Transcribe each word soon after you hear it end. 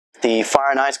the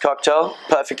Fire and Ice cocktail,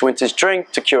 perfect winter's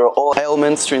drink to cure all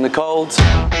ailments during the colds.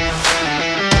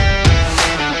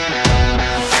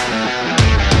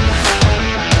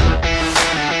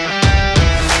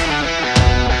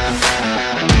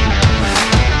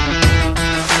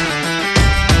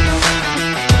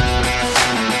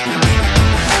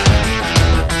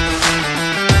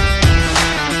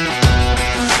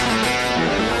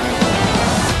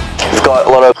 Got a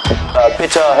lot of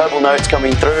bitter herbal notes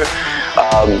coming through,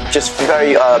 just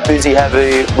very boozy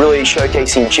heavy, really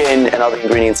showcasing gin and other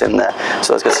ingredients in there.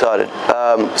 So let's get started.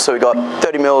 So we got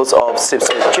 30 mils of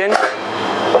Sipsmith gin.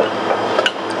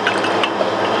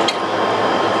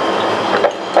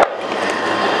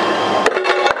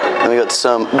 And we got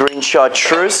some green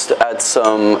Chartreuse to add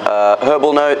some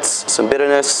herbal notes, some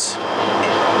bitterness.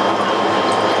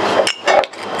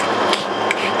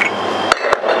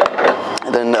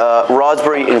 Then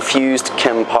Raspberry-infused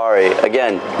Campari.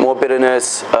 Again, more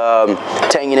bitterness,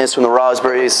 tanginess from the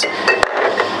raspberries.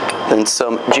 Then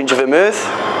some ginger vermouth.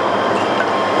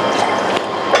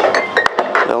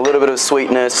 And a little bit of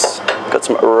sweetness. Got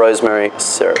some rosemary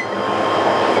syrup.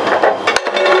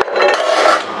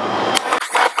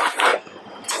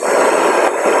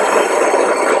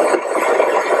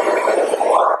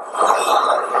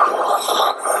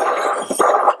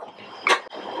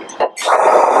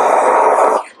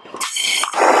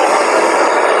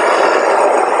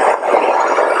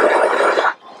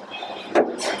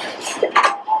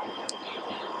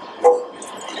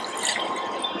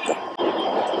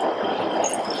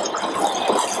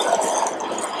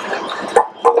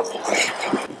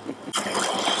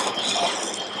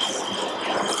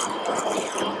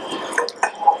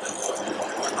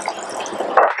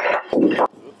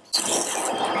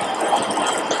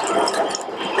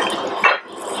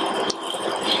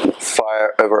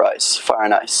 Fire over ice, fire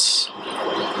and ice.